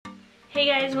Hey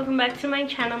guys, welcome back to my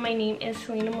channel. My name is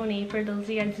Selena Monet. For those of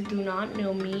you guys who do not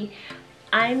know me,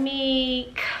 I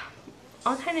make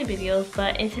all kind of videos,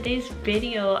 but in today's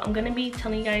video I'm gonna be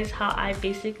telling you guys how I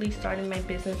basically started my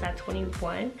business at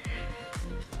 21.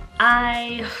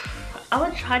 I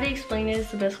would try to explain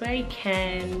this the best way I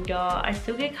can, y'all. I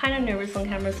still get kind of nervous on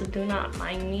camera, so do not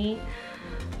mind me.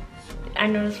 I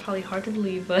know it's probably hard to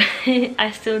believe, but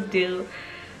I still do.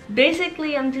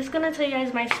 Basically, I'm just gonna tell you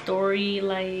guys my story.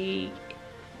 Like,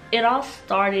 it all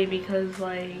started because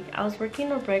like I was working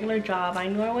a regular job. I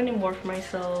knew I wanted more for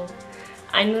myself.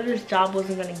 I knew this job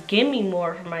wasn't gonna give me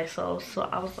more for myself, so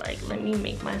I was like, let me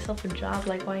make myself a job.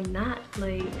 Like, why not?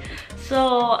 Like,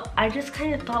 so I just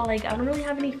kind of thought, like, I don't really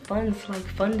have any funds to like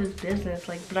fund this business.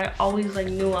 Like, but I always like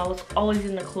knew I was always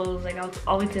in the clothes. Like, I was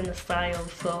always in the style.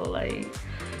 So like,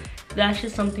 that's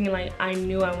just something like I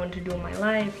knew I wanted to do in my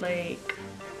life. Like,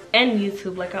 and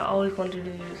YouTube, like I always wanted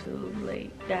to do YouTube. Like,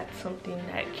 that's something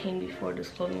that came before this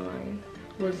clothing line,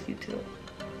 was YouTube.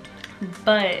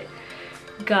 But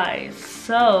guys,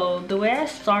 so the way I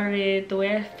started, the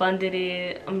way I funded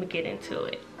it, I'm gonna get into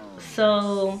it.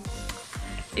 So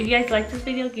if you guys like this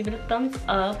video, give it a thumbs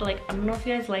up. Like, I don't know if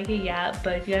you guys like it yet,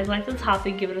 but if you guys like the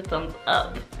topic, give it a thumbs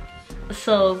up.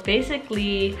 So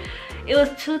basically, it was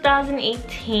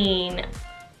 2018.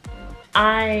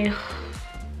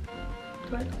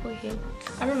 Do I look okay?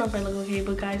 I don't know if I look okay,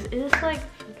 but guys, it's like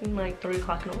freaking like 3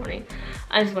 o'clock in the morning.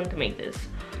 I just wanted to make this.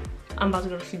 I'm about to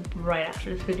go to sleep right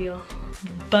after this video.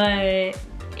 But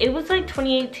it was like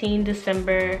 2018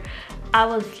 December. I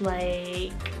was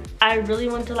like, I really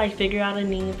wanted to like figure out a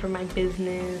name for my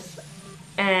business.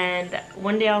 And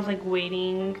one day I was like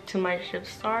waiting to my shift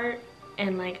start,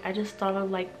 and like I just thought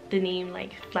of like the name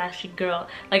like Flashy Girl.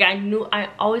 Like, I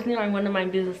always knew I wanted my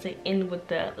business to end with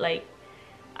the like,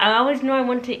 I always knew I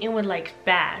wanted to end with like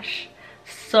Bash.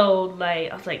 So like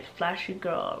I was like, Flashy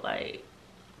Girl, like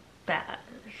Bash.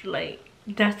 Like,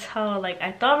 that's how like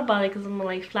I thought about it, because I'm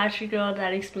like, Flashy Girl,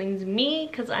 that explains me,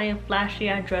 because I am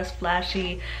flashy, I dress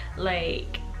flashy.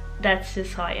 Like, that's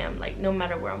just how I am, like no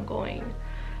matter where I'm going.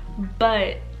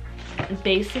 But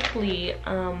basically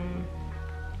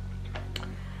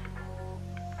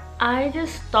I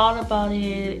just thought about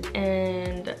it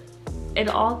and it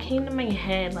all came to my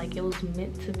head like it was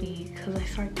meant to be, because I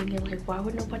started thinking like, why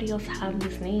would nobody else have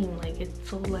this name? Like, it's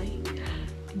so like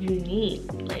unique,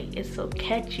 like it's so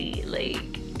catchy. Like,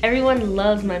 everyone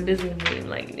loves my business name.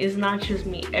 Like, it's not just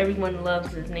me, everyone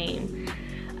loves this name.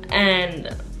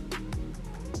 And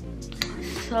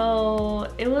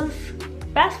so it was,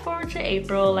 fast forward to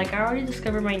April, like I already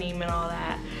discovered my name and all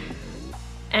that.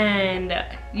 And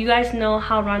you guys know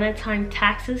how around that time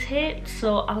taxes hit,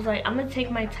 so I was like, I'm gonna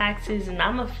take my taxes and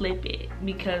I'm gonna flip it,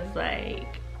 because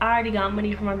like I already got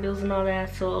money for my bills and all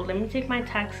that, so let me take my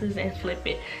taxes and flip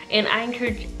it. And I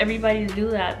encourage everybody to do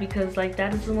that, because like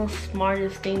that is the most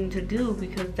smartest thing to do,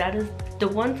 because that is the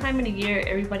one time in the year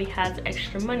everybody has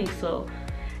extra money. So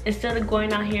instead of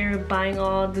going out here buying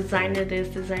all designer this,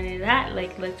 designer that,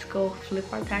 like, let's go flip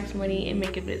our tax money and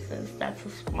make a business. That's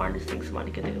the smartest thing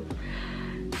somebody can do.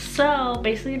 So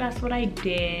basically that's what I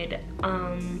did.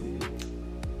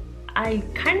 I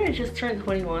kind of just turned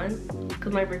 21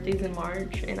 because my birthday's in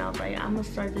March, and I was like, I'm gonna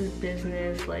start this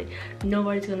business. Like,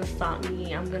 nobody's gonna stop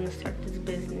me. I'm gonna start this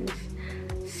business.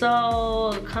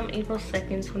 So come April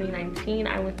 2nd, 2019,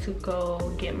 I went to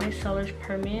go get my seller's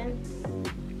permit.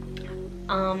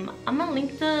 I'm gonna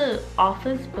link the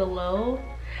office below.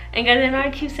 And guys, I know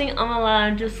I keep saying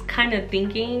I'm just kind of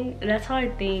thinking. That's how I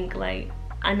think. Like,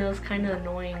 I know it's kind of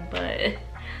annoying, but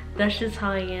that's just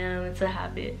how I am. It's a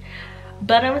habit.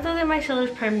 But I went to get my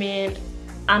seller's permit.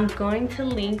 I'm going to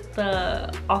link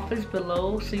the office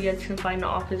below so you guys can find the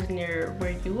office near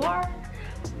where you are.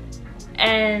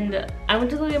 And I went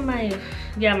to go get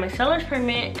my seller's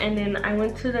permit, and then I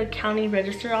went to the county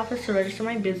register office to register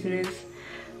my business.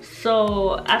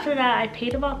 So after that, I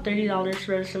paid about $30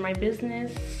 to register my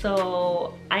business.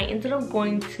 So I ended up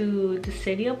going to the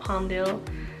city of Palmdale,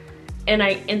 and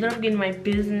I ended up getting my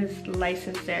business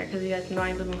license there, because you guys know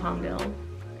I live in Palmdale.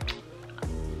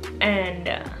 And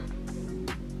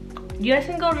you guys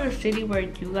can go to the city where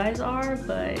you guys are,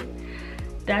 but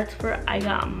that's where I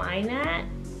got mine at.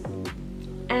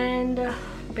 And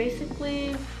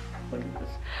basically,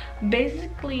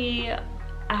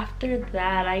 after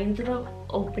that, I ended up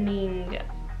opening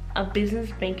a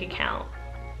business bank account.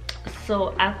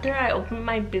 So after I opened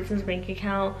my business bank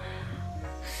account,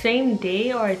 same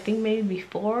day, or I think maybe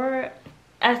before,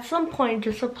 at some point,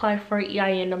 just apply for an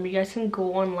EIN number. You guys can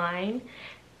go online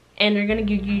and they're gonna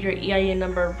give you your EIN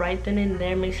number right then and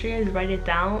there. Make sure you guys write it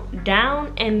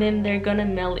down, and then they're gonna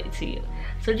mail it to you.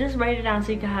 So just write it down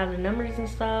so you can have the numbers and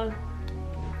stuff.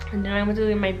 And then I went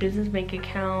to my business bank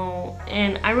account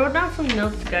and I wrote down some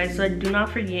notes, guys, so I do not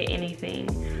forget anything.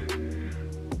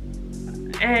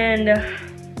 And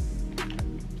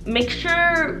make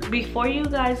sure before you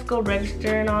guys go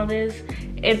register and all this,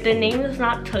 if the name is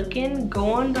not taken,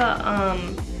 go on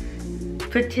the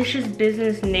fictitious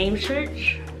business name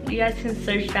search. You guys can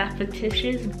search that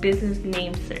fictitious business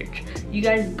name search. You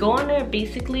guys go on there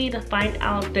basically to find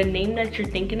out the name that you're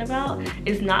thinking about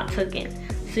is not taken.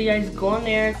 So you guys go on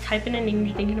there, type in the name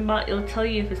you're thinking about. It'll tell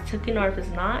you if it's taken or if it's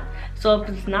not. So if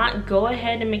it's not, go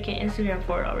ahead and make an Instagram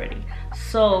for it already.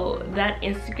 So that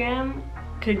Instagram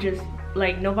could just,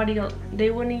 like, nobody else,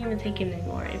 they wouldn't even take it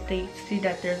anymore if they see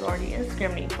that there's already an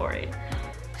Instagram name for it.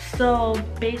 So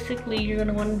basically you're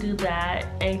gonna want to do that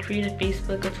and create a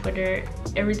Facebook, a Twitter,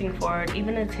 everything for it,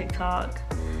 even a TikTok.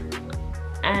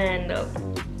 And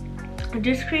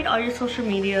just create all your social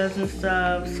medias and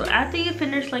stuff. So after you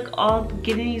finish like all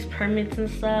getting these permits and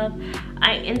stuff,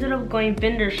 I ended up going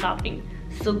vendor shopping.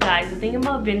 So guys, the thing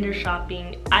about vendor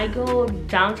shopping, I go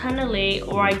downtown LA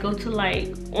or I go to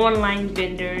like online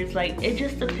vendors. Like it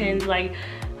just depends. Like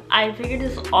I figured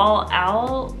this all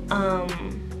out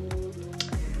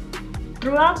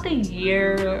throughout the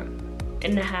year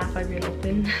and a half I've been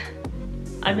open.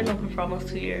 I've been open for almost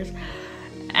 2 years.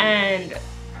 And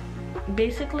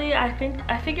basically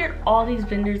I figured all these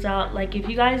vendors out. Like if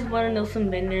you guys want to know some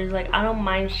vendors, like I don't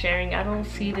mind sharing. I don't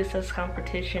see this as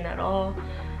competition at all.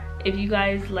 If you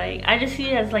guys like, I just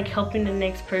see it as like helping the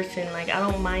next person. Like I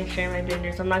don't mind sharing my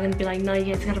vendors. I'm not gonna be like, no,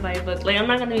 you guys gotta buy a book. Like I'm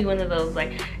not gonna be one of those.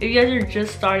 Like if you guys are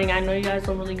just starting, I know you guys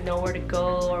don't really know where to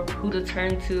go or who to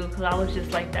turn to, because I was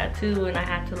just like that too, and I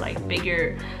had to like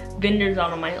figure vendors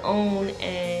out on my own.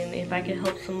 And if I could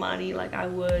help somebody, like I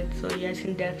would. So you guys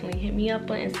can definitely hit me up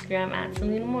on Instagram at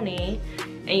Selena Monet,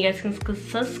 and you guys can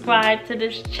subscribe to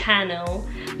this channel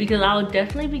because I will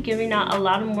definitely be giving out a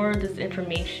lot more of this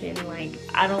information. Like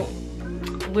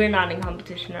we're not in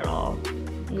competition at all.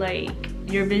 Like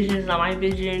your vision is not my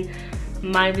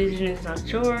vision is not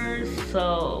yours,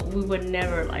 so we would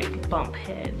never like bump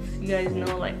heads. You guys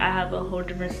know, like I have a whole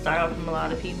different style from a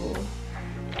lot of people.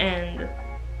 And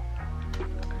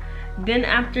then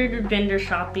after the vendor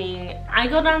shopping, I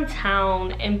go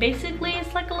downtown, and basically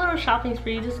it's like a little shopping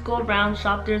spree. You just go around,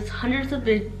 shop. There's hundreds of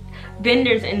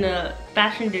vendors in the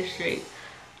fashion district.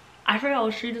 I forgot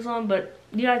what street is on, but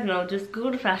you guys know, just go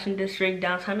to fashion district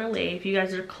downtown LA if you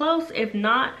guys are close. If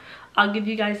not, I'll give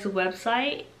you guys the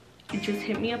website. You just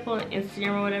hit me up on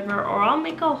Instagram or whatever, or I'll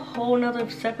make a whole nother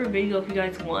separate video if you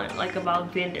guys want, like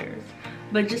about vendors,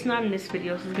 but just not in this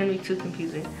video, so it's gonna be too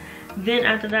confusing. Then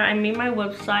after that, I made my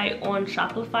website on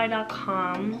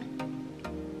shopify.com.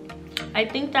 I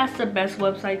think that's the best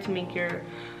website to make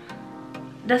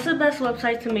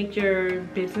your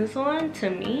business on, to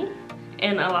me.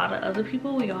 And a lot of other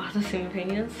people, we all have the same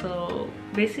opinion. So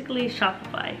basically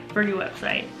Shopify for your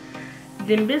website.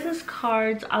 Then business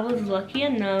cards, I was lucky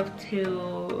enough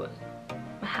to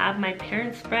have my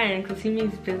parents' friend, because he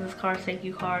makes business cards, thank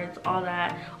you cards, all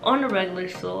that on the regular.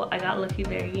 So I got lucky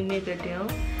there. He made a good deal.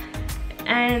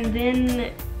 And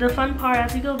then the fun part,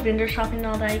 as you go vendor shopping and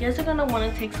all that, you guys are gonna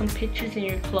want to take some pictures in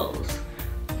your clothes.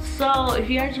 So if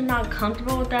you guys are not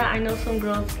comfortable with that, I know some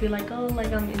girls feel like, oh,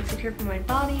 like I'm insecure for my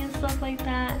body and stuff like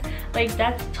that. Like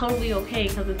that's totally okay,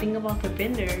 because the thing about the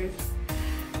vendors,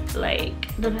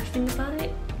 like the best thing about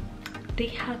it, they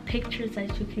have pictures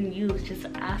that you can use. Just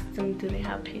ask them, do they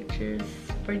have pictures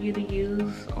for you to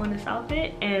use on this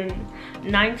outfit? And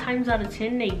 9 times out of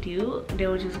 10 they do.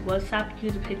 They'll just WhatsApp you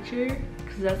the picture,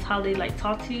 because that's how they like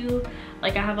talk to you.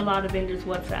 Like I have a lot of vendors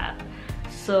WhatsApp.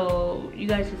 So you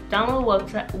guys just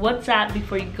download WhatsApp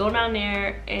before you go down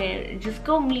there and just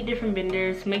go meet different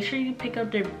vendors. Make sure you pick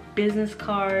up their business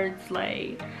cards.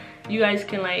 Like you guys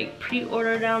can like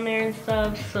pre-order down there and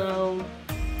stuff. So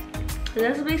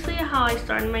that's basically how I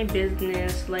started my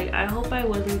business. Like I hope I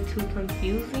wasn't too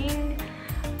confusing.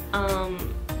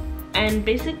 And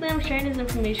basically I'm sharing this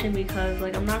information because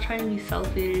like I'm not trying to be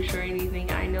selfish or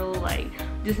anything. I know like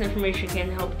this information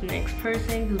can help the next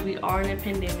person, because we are in a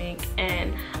pandemic,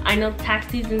 and I know tax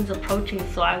season is approaching,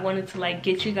 so I wanted to like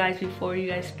get you guys before you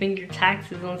guys spend your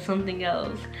taxes on something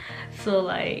else. So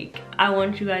like I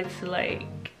want you guys to like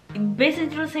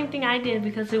basically do the same thing I did,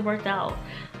 because it worked out.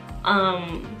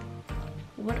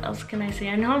 What else can I say?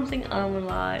 I know I'm saying a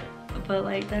lot, but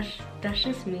like that's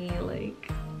just me.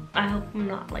 Like I hope I'm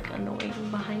not like annoying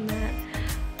behind that.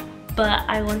 But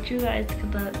I want you guys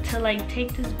to like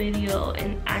take this video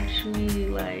and actually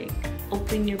like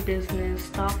open your business.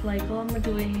 Stop like, oh, I'm gonna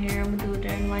do it here, I'm gonna do it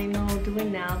there, and like, no, do it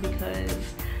now, because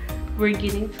we're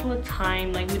getting to a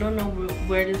time, like we don't know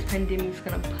where this pandemic is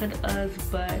gonna put us,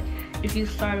 but if you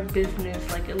start a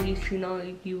business, like at least you know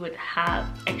you would have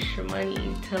extra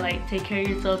money to like take care of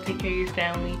yourself, take care of your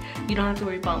family. You don't have to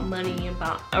worry about money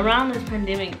around this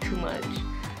pandemic too much.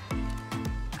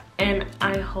 And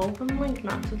I hope I'm like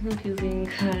not too confusing,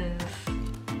 because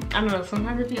I don't know,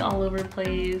 sometimes it be all over the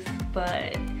place,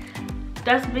 but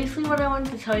that's basically what I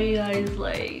wanted to tell you guys.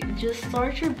 Like, just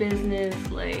start your business.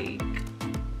 Like,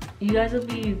 you guys will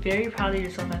be very proud of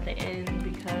yourself at the end,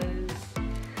 because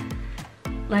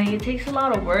like it takes a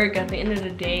lot of work at the end of the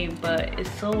day, but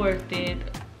it's so worth it.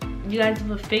 You guys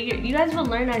will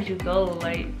learn as you go.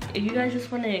 Like, if you guys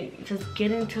just want to just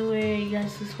get into it, you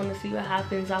guys just want to see what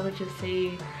happens, I would just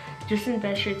say just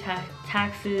invest your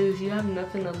taxes. You have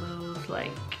nothing to lose.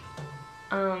 Like,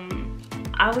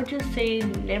 I would just say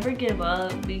never give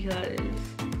up, because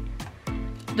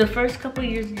the first couple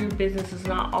of years of your business is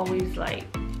not always like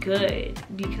good,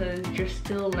 because you're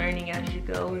still learning as you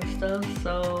go and stuff,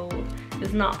 so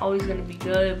it's not always going to be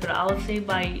good. But I would say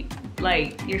by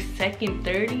like your second,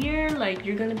 third year, like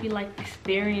you're gonna be like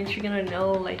experienced. You're gonna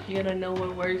know, like you're gonna know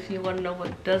what works, you wanna know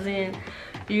what doesn't.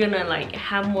 You're gonna like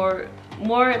have more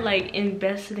like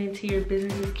invested into your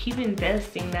businesses. Keep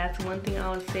investing. That's one thing I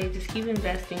would say. Just keep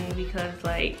investing, because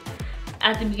like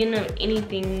at the beginning of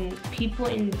anything, people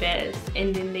invest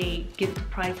and then they get the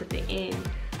prize at the end.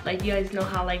 Like, you guys know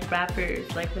how like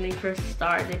rappers, like when they first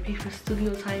start, they pay for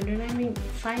studio time. They're not even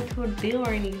signed to a deal or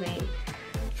anything.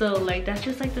 So like that's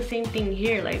just like the same thing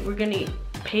here. Like, we're gonna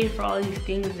pay for all these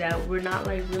things that we're not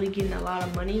like really getting a lot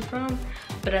of money from,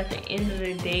 but at the end of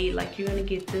the day, like you're gonna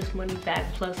get this money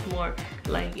back plus more.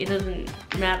 Like, it doesn't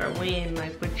matter when,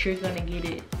 like, but you're gonna get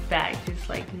it back. Just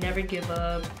like never give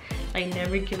up, like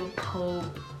never give up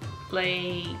hope.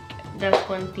 Like, that's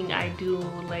one thing I do.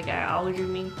 Like, I always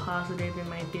remain positive in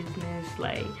my business.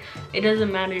 Like, it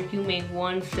doesn't matter if you make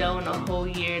one sale in a whole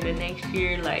year, the next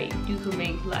year like you could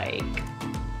make like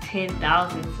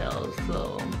 10,000 sales.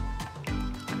 So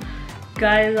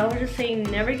guys, I would just say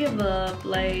never give up.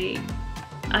 Like,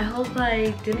 I hope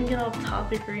I didn't get off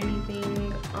topic or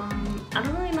anything. I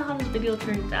don't really know how this video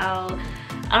turns out.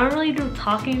 I don't really do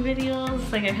talking videos.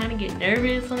 Like, I kind of get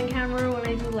nervous on the camera when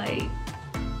I do like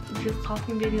just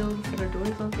talking videos instead of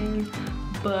doing something.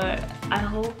 But I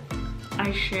hope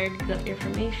I shared good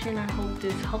information. I hope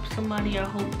this helps somebody. I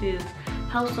hope this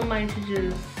helps somebody to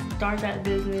just start that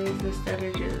business instead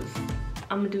of just,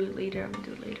 I'm gonna do it later, I'm gonna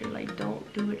do it later. Like,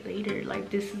 don't do it later.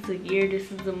 Like, this is the year,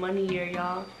 this is the money year,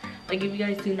 y'all. Like, if you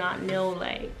guys do not know,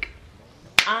 like,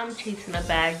 I'm chasing a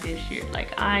bag this year.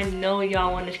 Like, I know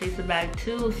y'all want to chase a bag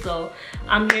too, so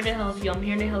I'm here to help you. I'm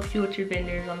here to help you with your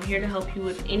vendors. I'm here to help you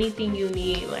with anything you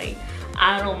need. Like,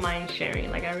 I don't mind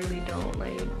sharing. Like, I really don't.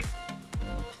 Like,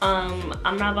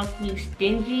 I'm not about to be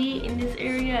stingy in this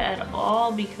area at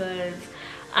all, because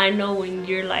I know when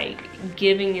you're like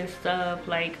giving and stuff,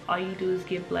 like all you do is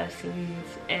give blessings,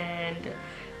 and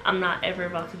I'm not ever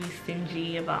about to be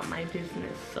stingy about my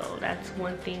business. So that's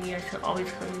one thing. You guys can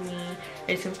always come to me.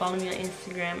 You guys can follow me on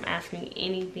Instagram, ask me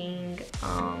anything.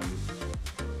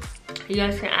 You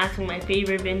guys can ask me my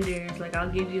favorite vendors. Like,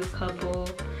 I'll give you a couple.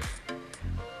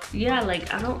 Yeah,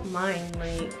 like, I don't mind.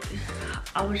 Like,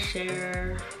 I would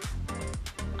share.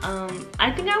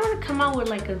 I think I want to come out with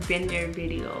like a vendor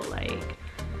video, like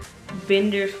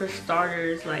vendors for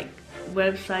starters, like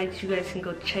websites you guys can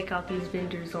go check out these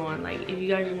vendors on. Like, if you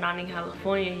guys are not in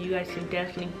California, you guys can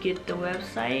definitely get the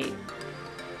website,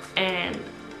 and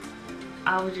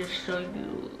I will just show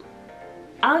you.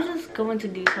 I'll just go into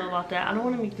detail about that. I don't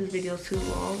want to make this video too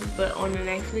long, but on the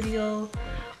next video,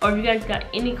 or if you guys got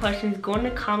any questions, go in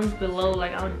the comments below.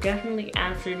 Like, I'll definitely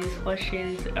answer these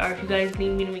questions. Or if you guys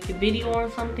need me to make a video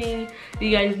on something, if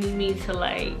you guys need me to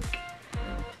like,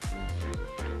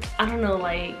 I don't know,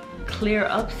 like clear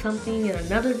up something in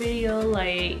another video,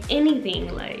 like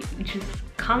anything, like just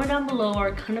comment down below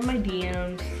or come to my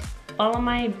DMs. Follow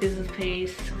my business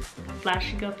page,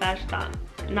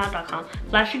 flashygirlfash.com.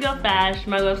 flashygirlfash.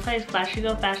 My website is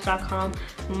flashygirlfash.com.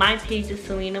 My page is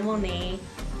Selena Monet.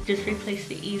 Just replace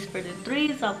the E's for the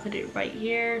 3's. I'll put it right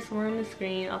here somewhere on the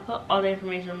screen. I'll put all the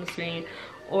information on the screen,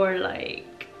 or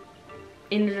like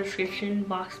in the description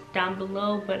box down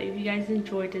below. But if you guys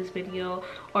enjoyed this video,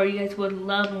 or you guys would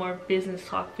love more business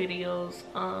talk videos,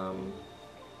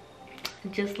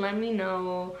 just let me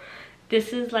know.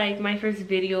 This is like my first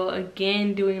video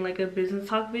again doing like a business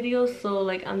talk video, so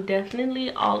like I'm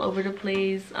definitely all over the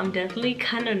place. I'm definitely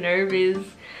kind of nervous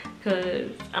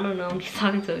because I don't know, I'm just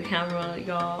talking to the camera,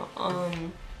 y'all.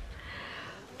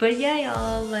 But yeah,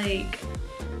 y'all, like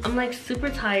I'm like super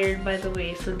tired, by the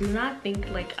way, so do not think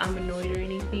like I'm annoyed or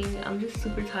anything. I'm just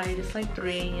super tired. It's like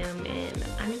 3 a.m. and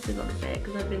I need to go to bed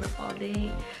because I've been up all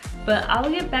day. But I will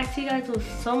get back to you guys with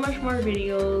so much more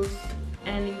videos.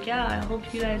 And yeah, I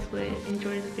hope you guys would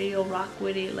enjoy the video, rock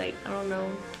with it. Like, I don't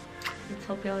know, just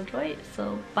hope y'all enjoy it.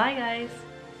 So bye guys.